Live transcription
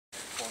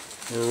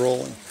We're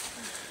rolling.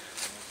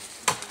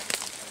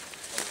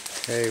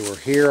 Okay, we're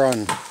here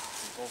on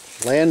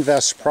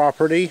Landvest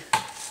property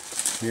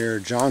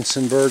near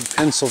Johnsonburg,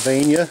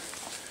 Pennsylvania.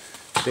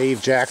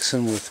 Dave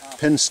Jackson with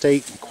Penn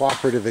State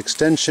Cooperative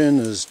Extension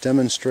is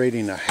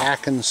demonstrating a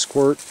hack and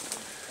squirt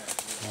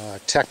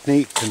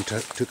technique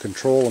to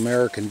control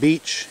American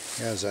beech.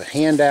 He has a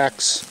hand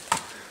axe,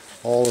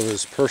 all of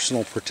his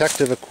personal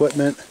protective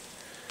equipment,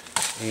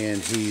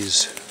 and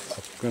he's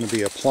going to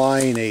be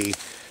applying a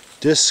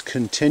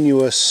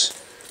discontinuous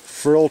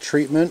frill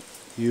treatment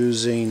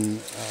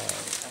using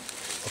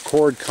a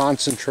cord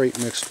concentrate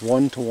mixed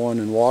 1:1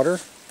 in water.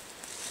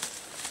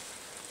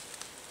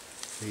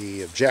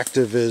 The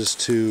objective is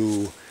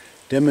to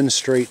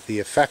demonstrate the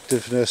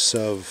effectiveness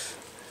of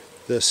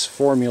this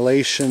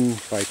formulation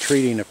by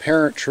treating a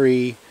parent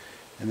tree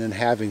and then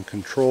having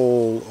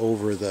control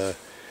over the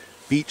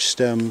beech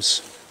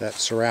stems that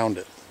surround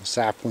it, the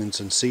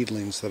saplings and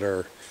seedlings that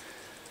are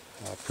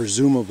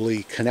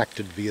presumably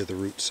connected via the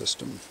root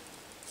system.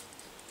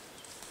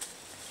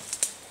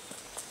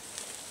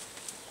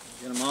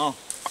 Get them all?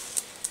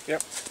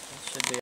 Yep. Should be